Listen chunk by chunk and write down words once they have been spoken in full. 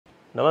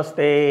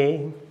नमस्ते,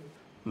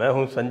 मैं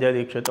हूं संजय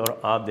दीक्षित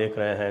और आप देख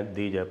रहे हैं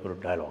दी जयपुर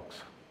डायलॉग्स।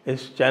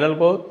 इस चैनल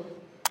को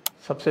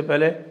सबसे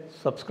पहले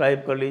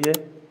सब्सक्राइब कर लीजिए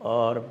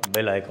और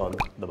बेल आइकॉन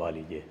दबा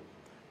लीजिए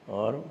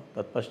और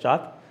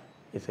तत्पश्चात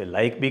इसे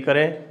लाइक भी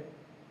करें,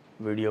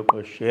 वीडियो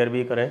को शेयर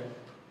भी करें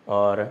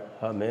और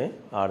हमें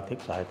आर्थिक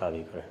सहायता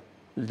भी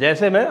करें।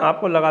 जैसे मैं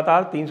आपको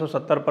लगातार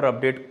 370 पर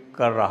अपडेट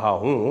कर रहा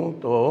हूं,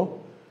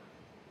 तो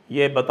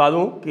ये बता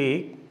दूं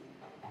कि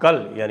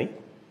कल यानी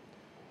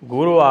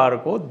गुरुवार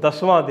को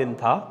 10वां दिन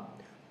था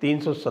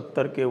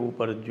 370 के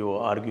ऊपर जो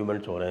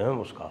आर्ग्यूमेंट्स हो रहे हैं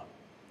उसका,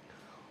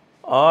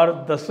 और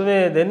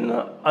 10वें दिन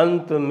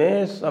अंत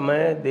में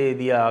समय दे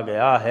दिया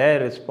गया है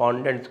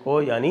रिस्पोंडेंट्स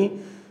को, यानी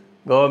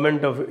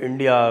गवर्नमेंट ऑफ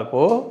इंडिया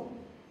को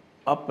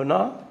अपना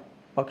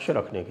पक्ष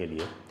रखने के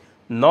लिए।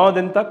 9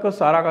 दिन तक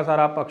सारा का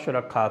सारा पक्ष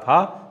रखा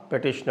था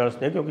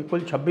पिटिशनर्स ने, क्योंकि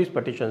कुल 26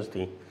 पिटिशन्स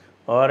थी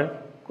और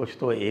कुछ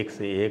तो एक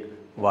से एक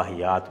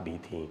वाहियात भी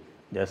थी,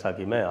 जैसा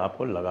कि मैं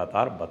आपको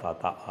लगातार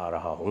बताता आ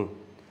रहा हूँ।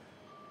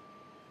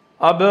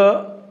 अब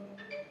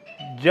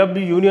जब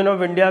यूनियन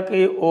ऑफ इंडिया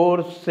की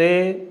ओर से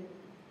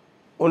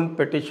उन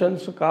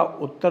पिटिशन्स का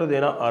उत्तर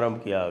देना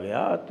आरंभ किया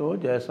गया, तो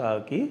जैसा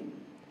कि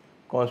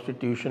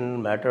कॉन्स्टिट्यूशन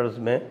मैटर्स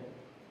में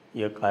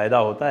यह कायदा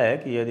होता है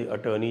कि यदि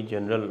अटॉर्नी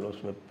जनरल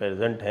उसमें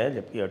प्रेजेंट हैं,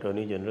 जबकि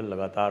अटॉर्नी जनरल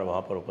लगातार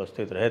वहाँ पर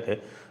उपस्थित रहे थे,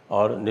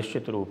 और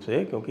निश्चित रूप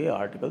से क्योंकि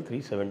आर्टिकल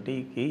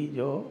 370 की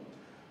जो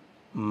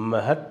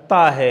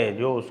महत्ता है,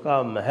 जो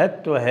उसका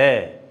महत्व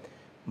है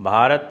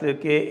भारत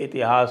के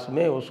इतिहास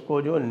में,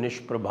 उसको जो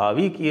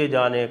निष्प्रभावी किए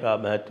जाने का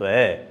महत्व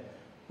है,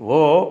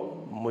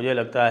 वो मुझे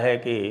लगता है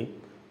कि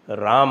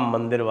राम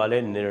मंदिर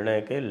वाले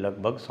निर्णय के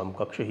लगभग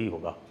समकक्ष ही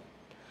होगा।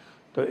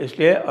 तो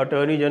इसलिए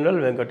अटॉर्नी जनरल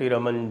वेंकटी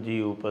रमन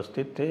जी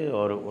उपस्थित थे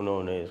और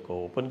उन्होंने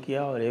इसको ओपन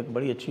किया और एक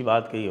बड़ी अच्छी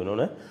बात कही।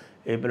 उन्होंने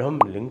अब्राहम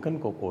लिंकन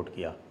को कोट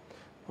किया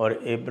और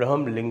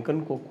अब्राहम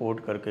लिंकन को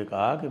कोट करके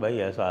कहा कि भाई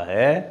ऐसा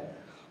है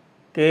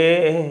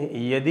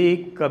कि यदि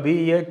कभी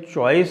ये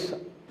चॉइस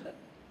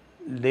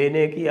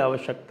देने की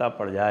आवश्यकता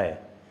पड़ जाए,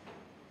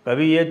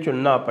 कभी ये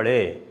चुनना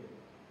पड़े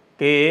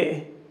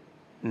कि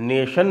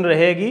नेशन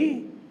रहेगी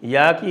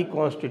या कि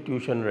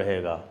कॉन्स्टिट्यूशन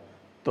रहेगा,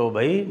 तो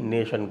भाई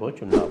नेशन को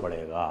चुनना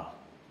पड़ेगा।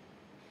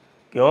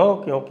 क्यों?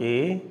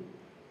 क्योंकि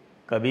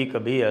कभी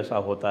कभी ऐसा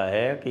होता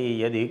है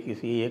कि यदि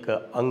किसी एक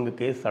अंग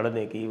के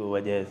सड़ने की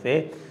वजह से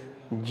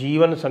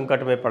जीवन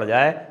संकट में पड़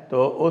जाए,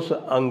 तो उस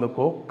अंग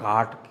को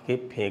काट के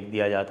फेंक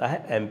दिया जाता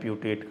है,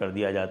 एम्प्यूटेट कर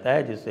दिया जाता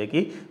है, जिससे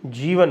कि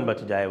जीवन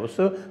बच जाए। उस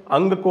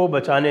अंग को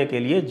बचाने के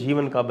लिए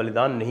जीवन का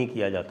बलिदान नहीं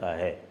किया जाता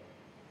है।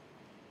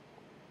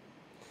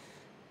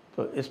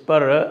 तो इस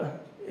पर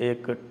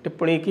एक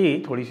टिप्पणी की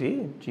थोड़ी सी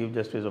चीफ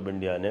जस्टिस ऑफ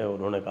इंडिया ने।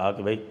 उन्होंने कहा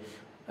कि भाई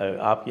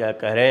आप क्या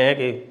कह रहे हैं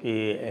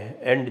कि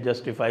एंड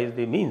जस्टिफाइज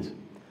द मीन्स।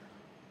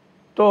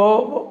 तो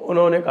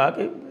उन्होंने कहा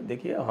कि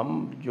देखिए,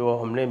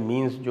 हमने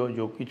मीन्स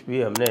जो कुछ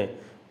भी हमने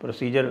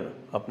प्रोसीजर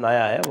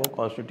अपनाया है वो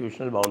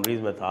कॉन्स्टिट्यूशनल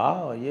बाउंड्रीज़ में था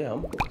और ये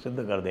हम सिद्ध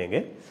कर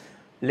देंगे।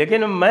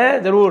 लेकिन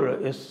मैं ज़रूर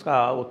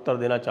इसका उत्तर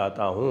देना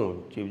चाहता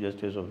हूँ चीफ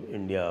जस्टिस ऑफ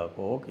इंडिया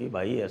को कि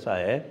भाई ऐसा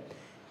है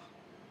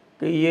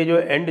कि ये जो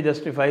एंड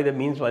जस्टिफाई द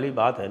मीन्स वाली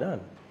बात है ना,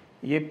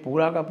 ये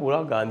पूरा का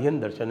पूरा गांधीयन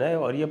दर्शन है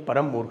और ये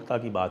परम मूर्खता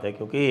की बात है,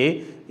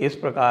 क्योंकि इस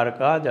प्रकार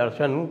का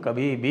दर्शन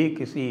कभी भी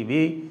किसी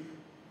भी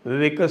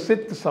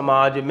विकसित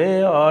समाज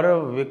में और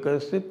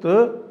विकसित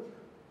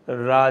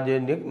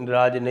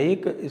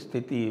राजनयिक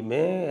स्थिति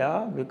में या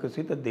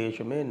विकसित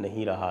देश में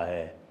नहीं रहा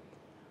है।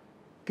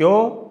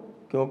 क्यों?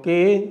 क्योंकि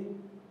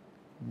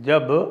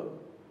जब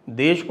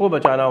देश को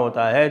बचाना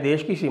होता है,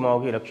 देश की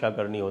सीमाओं की रक्षा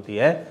करनी होती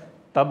है,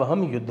 तब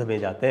हम युद्ध में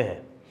जाते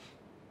हैं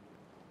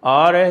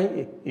और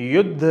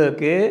युद्ध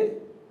के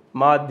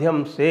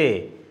माध्यम से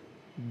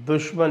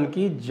दुश्मन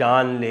की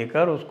जान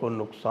लेकर, उसको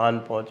नुकसान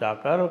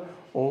पहुंचाकर,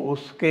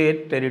 उसके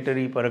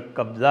टेरिटरी पर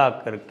कब्ज़ा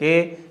करके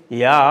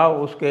या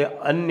उसके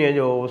अन्य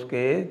जो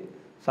उसके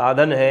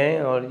साधन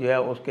हैं और या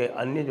उसके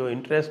अन्य जो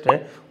इंटरेस्ट हैं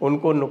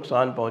उनको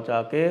नुकसान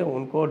पहुंचा के,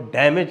 उनको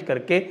डैमेज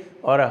करके,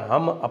 और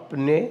हम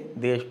अपने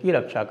देश की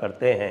रक्षा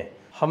करते हैं।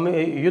 हम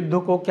युद्ध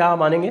को क्या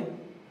मानेंगे?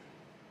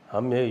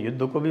 हम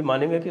युद्ध को भी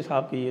मानेंगे कि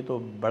साहब कि ये तो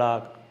बड़ा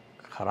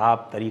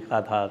ख़राब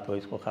तरीक़ा था, तो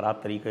इसको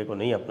ख़राब तरीक़े को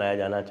नहीं अपनाया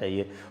जाना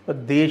चाहिए, और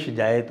देश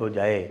जाए तो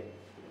जाए,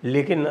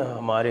 लेकिन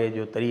हमारे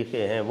जो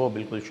तरीक़े हैं वो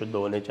बिल्कुल शुद्ध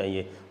होने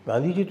चाहिए।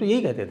 गांधी जी तो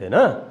यही कहते थे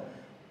ना।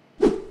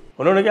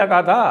 उन्होंने क्या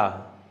कहा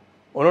था?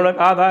 उन्होंने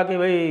कहा था कि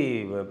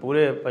भाई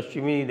पूरे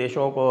पश्चिमी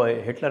देशों को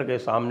हिटलर के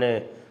सामने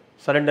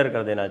सरेंडर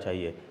कर देना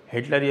चाहिए।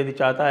 हिटलर यदि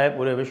चाहता है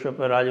पूरे विश्व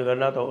पर राज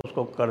करना तो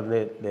उसको कर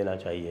देना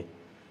चाहिए।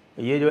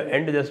 ये जो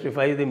एंड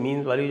जस्टिफाई द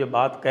मीन्स वाली जो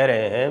बात कह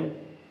रहे हैं,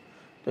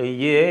 तो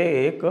ये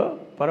एक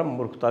परम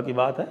मूर्खता की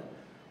बात है।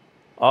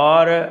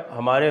 और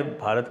हमारे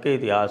भारत के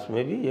इतिहास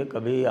में भी ये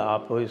कभी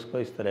आप इसको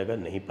इस तरह का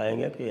नहीं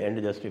पाएंगे कि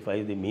एंड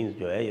जस्टिफाई द मीन्स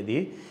जो है,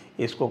 यदि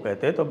इसको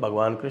कहते तो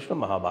भगवान कृष्ण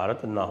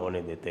महाभारत ना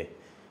होने देते।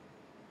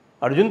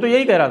 अर्जुन तो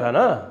यही कह रहा था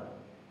ना,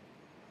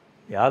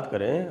 याद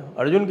करें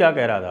अर्जुन क्या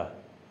कह रहा था।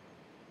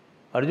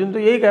 अर्जुन तो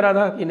यही कह रहा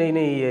था कि नहीं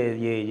नहीं,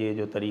 ये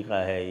जो तरीक़ा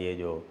है, ये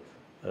जो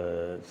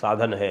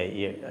साधन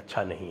है, ये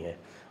अच्छा नहीं है।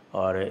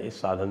 और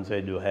इस साधन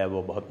से जो है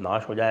वो बहुत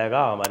नाश हो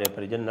जाएगा, हमारे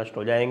परिजन नष्ट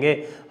हो जाएंगे,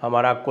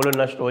 हमारा कुल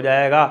नष्ट हो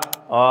जाएगा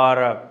और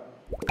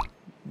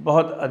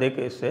बहुत अधिक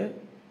इससे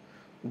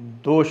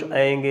दोष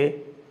आएंगे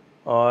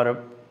और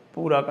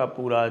पूरा का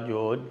पूरा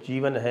जो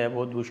जीवन है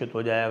वो दूषित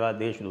हो जाएगा,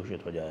 देश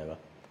दूषित हो जाएगा।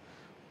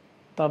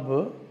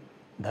 तब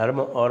धर्म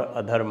और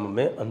अधर्म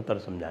में अंतर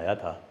समझाया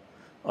था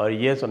और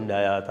ये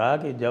समझाया था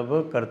कि जब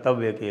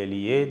कर्तव्य के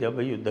लिए जब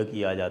युद्ध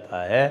किया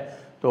जाता है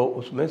तो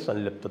उसमें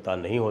संलिप्तता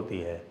नहीं होती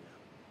है।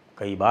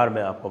 कई बार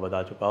मैं आपको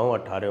बता चुका हूँ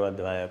 18वें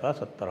अध्याय का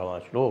 17वां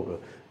श्लोक,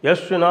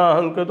 यस्य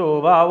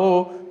नाहंकृतो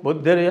भावो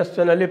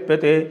बुद्धिर्यस्य न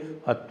लिप्यते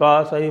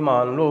हत्वा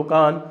सहीमान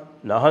लोकान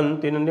न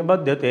हन्ति न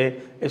निबध्यते।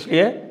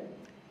 इसलिए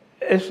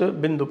इस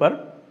बिंदु पर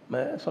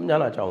मैं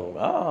समझाना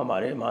चाहूँगा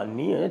हमारे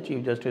माननीय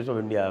चीफ जस्टिस ऑफ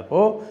इंडिया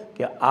को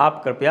कि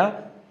आप कृपया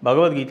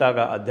भगवद गीता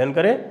का अध्ययन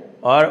करें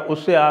और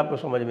उससे आपको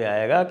समझ में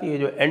आएगा कि ये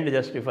जो एंड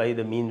जस्टिफाई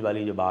द मीन्स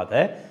वाली जो बात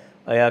है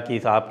या कि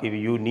साहब की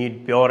यू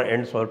नीड प्योर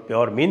एंड्स और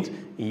प्योर मीन्स,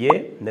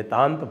 ये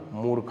नितांत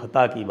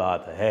मूर्खता की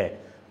बात है।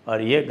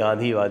 और ये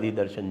गांधीवादी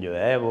दर्शन जो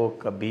है वो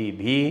कभी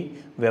भी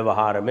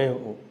व्यवहार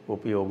में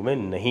उपयोग में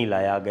नहीं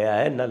लाया गया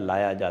है, न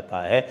लाया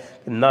जाता है,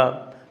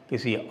 न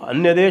किसी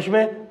अन्य देश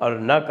में और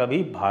न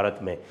कभी भारत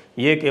में।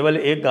 ये केवल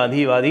एक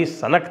गांधीवादी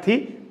सनक थी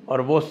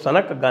और वो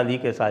सनक गांधी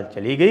के साथ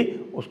चली गई।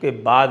 उसके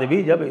बाद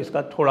भी जब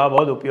इसका थोड़ा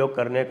बहुत उपयोग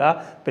करने का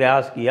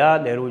प्रयास किया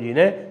नेहरू जी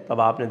ने, तब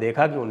आपने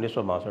देखा कि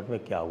 1962 में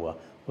क्या हुआ।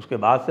 उसके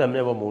बाद से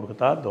हमने वो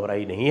मूर्खता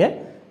दोहराई नहीं है,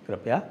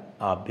 कृपया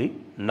आप भी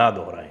ना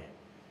दोहराएं।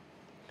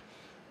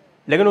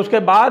 लेकिन उसके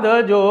बाद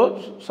जो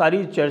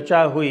सारी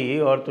चर्चा हुई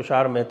और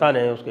तुषार मेहता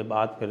ने उसके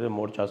बाद फिर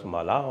मोर्चा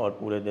संभाला और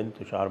पूरे दिन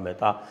तुषार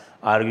मेहता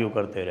आर्ग्यू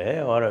करते रहे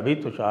और अभी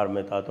तुषार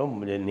मेहता तो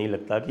मुझे नहीं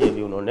लगता कि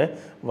अभी उन्होंने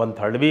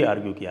 1/3 भी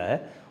आर्ग्यू किया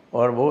है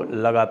और वो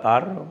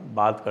लगातार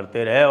बात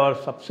करते रहे। और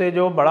सबसे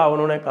जो बड़ा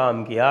उन्होंने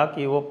काम किया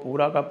कि वो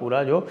पूरा का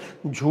पूरा जो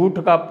झूठ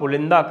का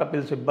पुलिंदा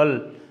कपिल सिब्बल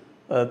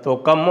तो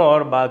कम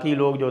और बाकी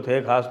लोग जो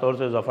थे, ख़ासतौर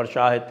से ज़फ़र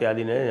शाह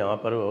इत्यादि ने यहाँ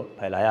पर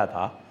फैलाया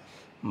था,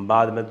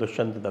 बाद में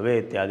दुष्यंत दवे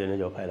इत्यादि ने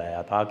जो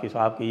फैलाया था कि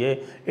साहब की ये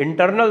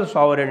इंटरनल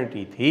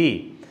सॉवरेनिटी थी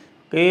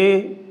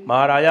कि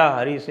महाराजा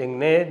हरि सिंह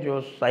ने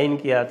जो साइन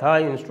किया था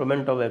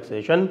इंस्ट्रूमेंट ऑफ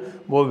एक्सेशन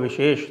वो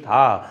विशेष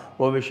था।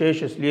 वो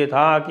विशेष इसलिए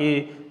था कि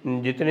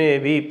जितने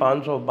भी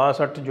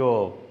 562 जो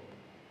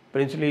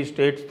प्रिंसली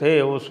स्टेट्स थे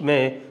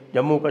उसमें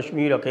जम्मू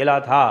कश्मीर अकेला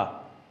था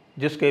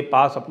जिसके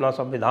पास अपना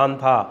संविधान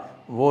था।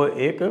 वो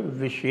एक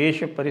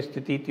विशेष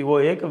परिस्थिति थी, वो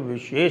एक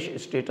विशेष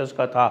स्टेटस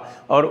का था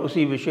और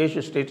उसी विशेष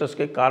स्टेटस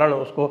के कारण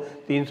उसको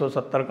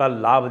 370 का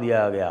लाभ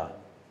दिया गया।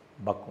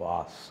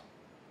 बकवास।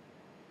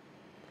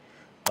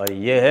 और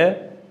यह है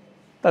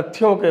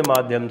तथ्यों के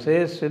माध्यम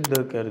से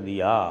सिद्ध कर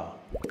दिया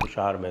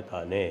तुषार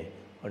मेहता ने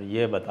और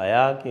ये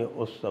बताया कि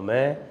उस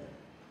समय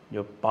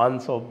जो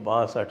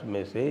 562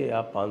 में से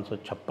या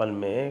 556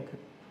 में,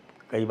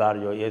 कई बार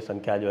जो ये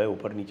संख्या जो है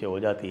ऊपर नीचे हो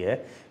जाती है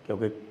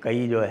क्योंकि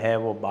कई जो है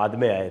वो बाद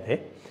में आए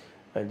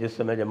थे। जिस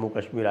समय जम्मू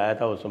कश्मीर आया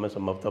था उस समय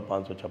संभवतः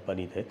 556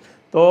 ही थे।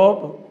 तो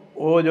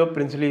वो जो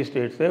प्रिंसली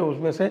स्टेट्स थे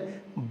उसमें से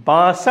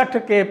 62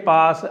 के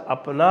पास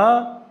अपना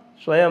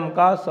स्वयं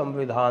का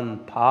संविधान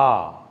था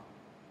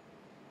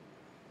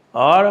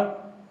और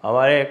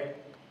हमारे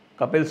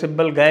कपिल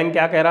सिब्बल गैंग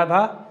क्या कह रहा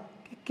था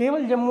कि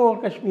केवल जम्मू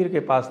और कश्मीर के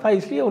पास था,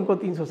 इसलिए उनको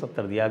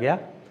 370 दिया गया।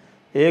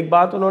 एक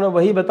बात उन्होंने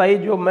वही बताई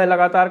जो मैं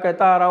लगातार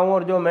कहता आ रहा हूँ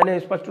और जो मैंने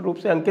स्पष्ट रूप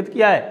से अंकित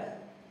किया है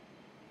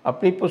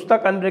अपनी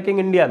पुस्तक अनब्रेकिंग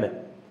इंडिया में,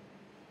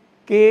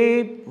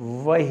 कि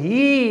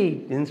वही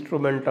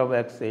इंस्ट्रूमेंट ऑफ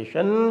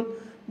एक्सेशन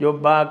जो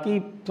बाकी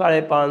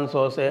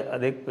 550 से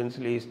अधिक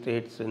प्रिंसली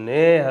स्टेट्स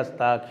ने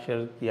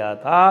हस्ताक्षर किया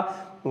था,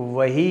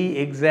 वही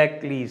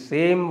exactly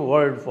same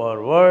word for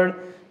word,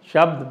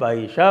 शब्द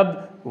बाई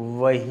शब्द,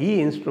 वही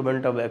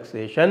इंस्ट्रूमेंट ऑफ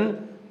एक्सेशन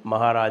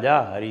महाराजा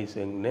हरि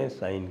सिंह ने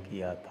साइन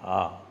किया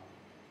था।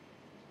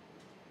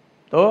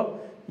 तो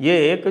ये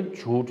एक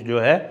झूठ जो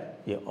है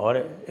ये और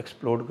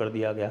एक्सप्लोड कर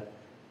दिया गया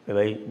कि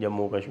भाई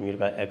जम्मू कश्मीर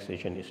का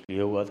एक्सेशन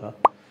इसलिए हुआ था।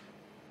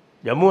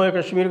 जम्मू और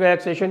कश्मीर का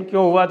एक्सेशन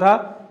क्यों हुआ था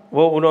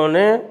वो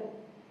उन्होंने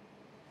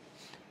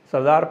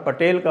सरदार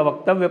पटेल का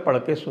वक्तव्य पढ़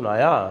के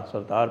सुनाया।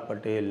 सरदार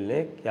पटेल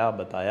ने क्या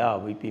बताया,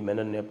 वीपी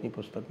मेनन ने अपनी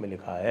पुस्तक में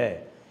लिखा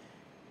है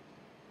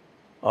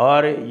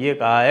और ये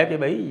कहा है कि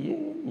भाई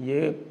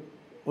ये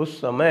उस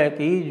समय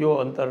की जो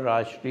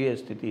अंतर्राष्ट्रीय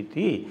स्थिति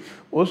थी,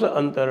 उस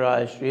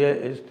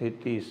अंतर्राष्ट्रीय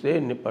स्थिति से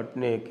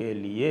निपटने के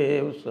लिए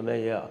उस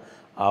समय यह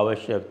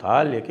आवश्यक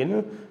था,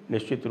 लेकिन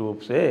निश्चित रूप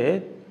से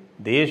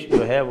देश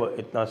जो है वो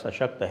इतना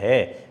सशक्त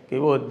है कि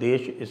वो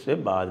देश इससे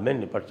बाद में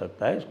निपट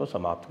सकता है, इसको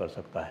समाप्त कर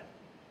सकता है।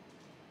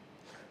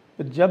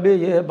 तो जब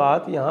यह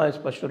बात यहाँ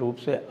स्पष्ट रूप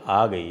से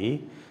आ गई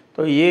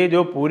तो ये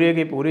जो पूरी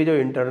की पूरी जो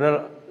इंटरनल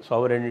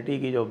सॉवरेनिटी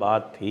की जो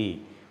बात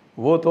थी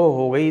वो तो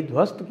हो गई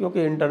ध्वस्त,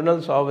 क्योंकि इंटरनल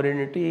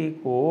सॉवरेनिटी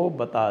को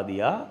बता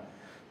दिया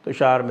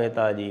तुषार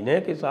मेहता जी ने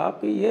कि साहब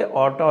कि ये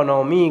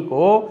ऑटोनॉमी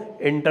को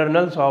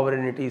इंटरनल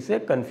सॉवरेनिटी से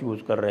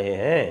कंफ्यूज कर रहे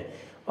हैं।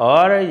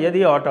 और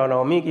यदि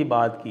ऑटोनॉमी की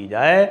बात की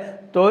जाए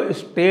तो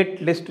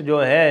स्टेट लिस्ट जो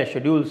है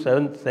शेड्यूल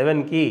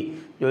 7 की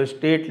जो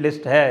स्टेट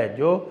लिस्ट है,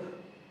 जो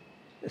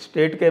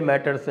स्टेट के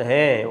मैटर्स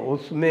हैं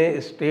उसमें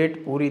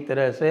स्टेट पूरी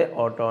तरह से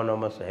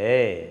ऑटोनोमस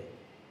है,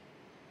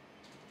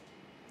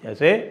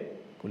 जैसे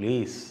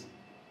पुलिस,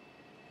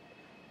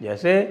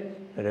 जैसे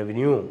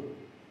रेवेन्यू,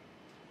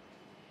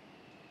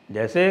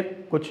 जैसे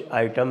कुछ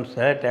आइटम्स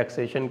हैं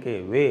टैक्सेशन के,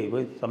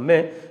 वे सब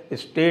में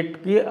स्टेट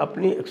की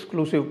अपनी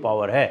एक्सक्लूसिव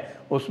पावर है,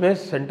 उसमें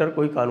सेंटर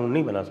कोई कानून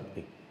नहीं बना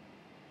सकती।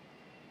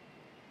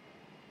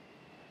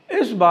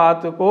 इस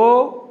बात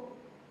को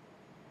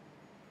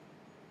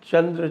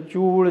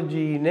चंद्रचूड़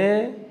जी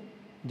ने,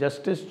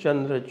 जस्टिस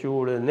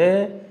चंद्रचूड़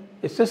ने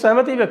इससे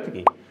सहमति व्यक्त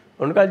की।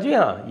 उनका जी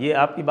हाँ, ये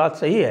आपकी बात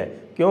सही है,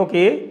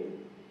 क्योंकि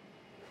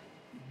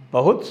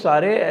बहुत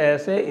सारे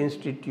ऐसे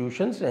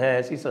इंस्टीट्यूशंस हैं,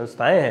 ऐसी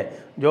संस्थाएं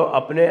हैं जो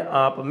अपने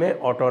आप में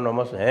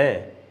ऑटोनोमस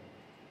हैं।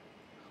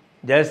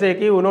 जैसे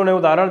कि उन्होंने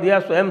उदाहरण दिया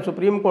स्वयं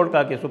सुप्रीम कोर्ट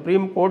का, कि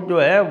सुप्रीम कोर्ट जो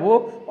है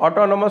वो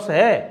ऑटोनोमस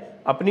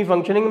है अपनी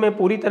फंक्शनिंग में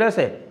पूरी तरह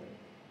से,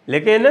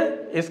 लेकिन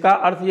इसका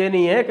अर्थ ये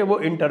नहीं है कि वो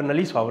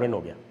इंटरनली सॉवरेन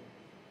हो गया।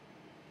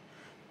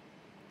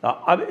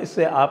 अब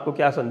इससे आपको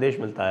क्या संदेश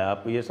मिलता है?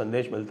 आपको ये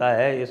संदेश मिलता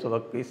है इस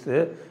वक्त इस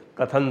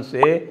कथन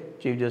से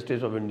चीफ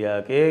जस्टिस ऑफ इंडिया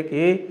के,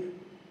 कि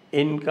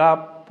इनका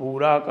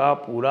पूरा का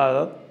पूरा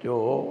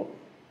जो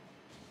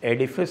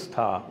एडिफिस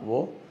था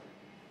वो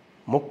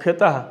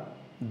मुख्यतः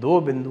 2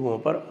 बिंदुओं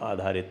पर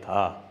आधारित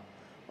था,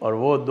 और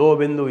वो 2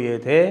 बिंदु ये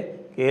थे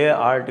कि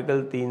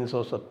आर्टिकल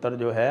 370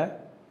 जो है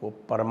वो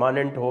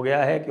परमानेंट हो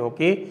गया है,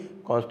 क्योंकि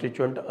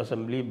कॉन्स्टिट्यूएंट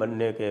असेंबली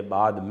बनने के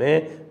बाद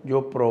में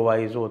जो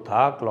प्रोवाइज़ो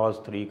था क्लॉज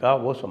 3 का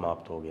वो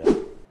समाप्त हो गया।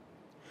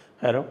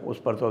 खैर उस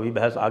पर तो अभी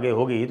बहस आगे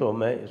होगी, तो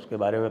मैं इसके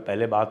बारे में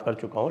पहले बात कर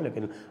चुका हूँ,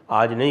 लेकिन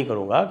आज नहीं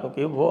करूँगा,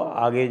 क्योंकि वो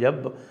आगे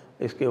जब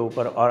इसके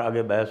ऊपर और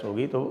आगे बहस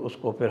होगी तो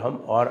उसको फिर हम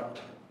और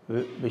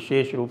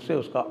विशेष रूप से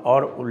उसका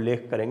और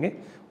उल्लेख करेंगे,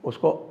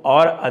 उसको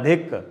और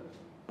अधिक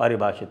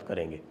परिभाषित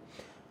करेंगे।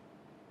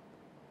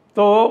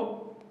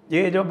 तो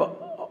ये जो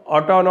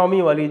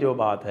ऑटोनॉमी वाली जो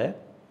बात है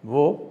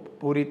वो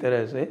पूरी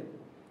तरह से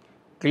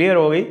क्लियर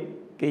हो गई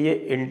कि ये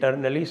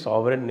इंटरनली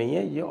सॉवरेन नहीं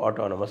है, ये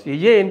ऑटोनोमस।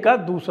 ये इनका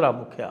दूसरा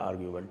मुख्य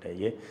आर्ग्यूमेंट है।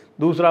 ये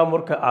दूसरा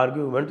मुख्य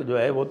आर्ग्यूमेंट जो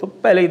है वो तो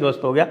पहले ही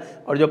ध्वस्त हो गया,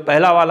 और जो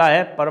पहला वाला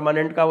है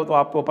परमानेंट का, वो तो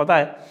आपको पता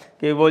है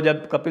कि वो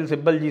जब कपिल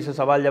सिब्बल जी से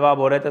सवाल जवाब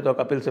हो रहे थे तो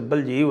कपिल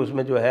सिब्बल जी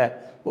उसमें जो है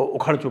वो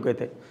उखड़ चुके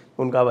थे,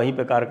 उनका वहीं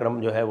पे कार्यक्रम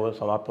जो है वो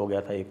समाप्त हो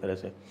गया था एक तरह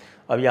से।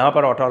 अब यहाँ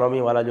पर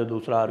ऑटोनॉमी वाला जो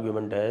दूसरा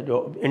आर्ग्यूमेंट है,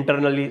 जो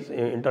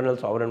इंटरनल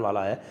सॉवरेन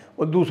वाला है,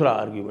 वो दूसरा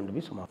आर्ग्यूमेंट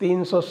भी समाप्त।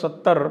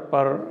 370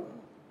 पर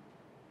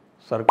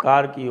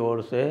सरकार की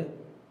ओर से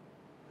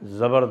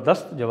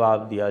ज़बरदस्त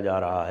जवाब दिया जा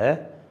रहा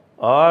है,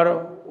 और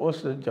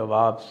उस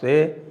जवाब से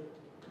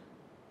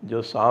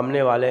जो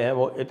सामने वाले हैं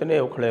वो इतने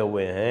उखड़े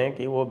हुए हैं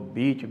कि वो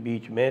बीच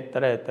बीच में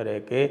तरह तरह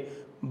के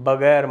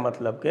बगैर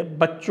मतलब के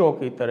बच्चों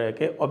की तरह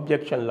के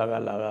ऑब्जेक्शन लगा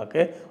लगा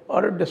के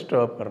और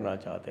डिस्टर्ब करना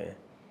चाहते हैं।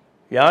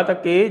 यहाँ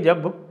तक कि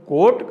जब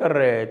कोट कर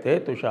रहे थे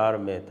तुषार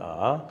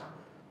मेहता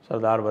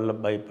सरदार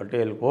वल्लभ भाई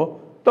पटेल को,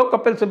 तो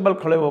कपिल सिब्बल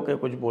खड़े होकर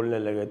कुछ बोलने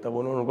लगे। तब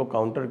उन्होंने उनको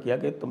काउंटर किया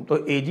कि तुम तो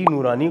एजी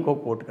नूरानी को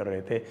कोट कर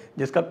रहे थे,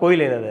 जिसका कोई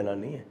लेना देना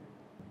नहीं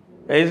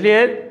है।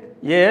 इसलिए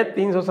ये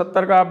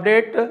 370 का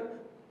अपडेट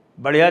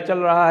बढ़िया चल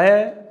रहा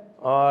है,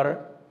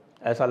 और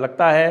ऐसा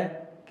लगता है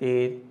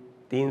कि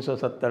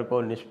 370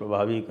 को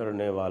निष्प्रभावी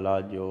करने वाला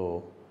जो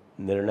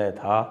निर्णय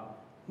था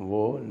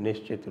वो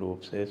निश्चित रूप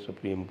से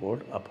सुप्रीम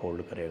कोर्ट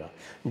अपहोल्ड करेगा।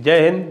 जय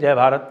हिंद, जय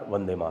भारत,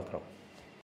 वंदे मातरम।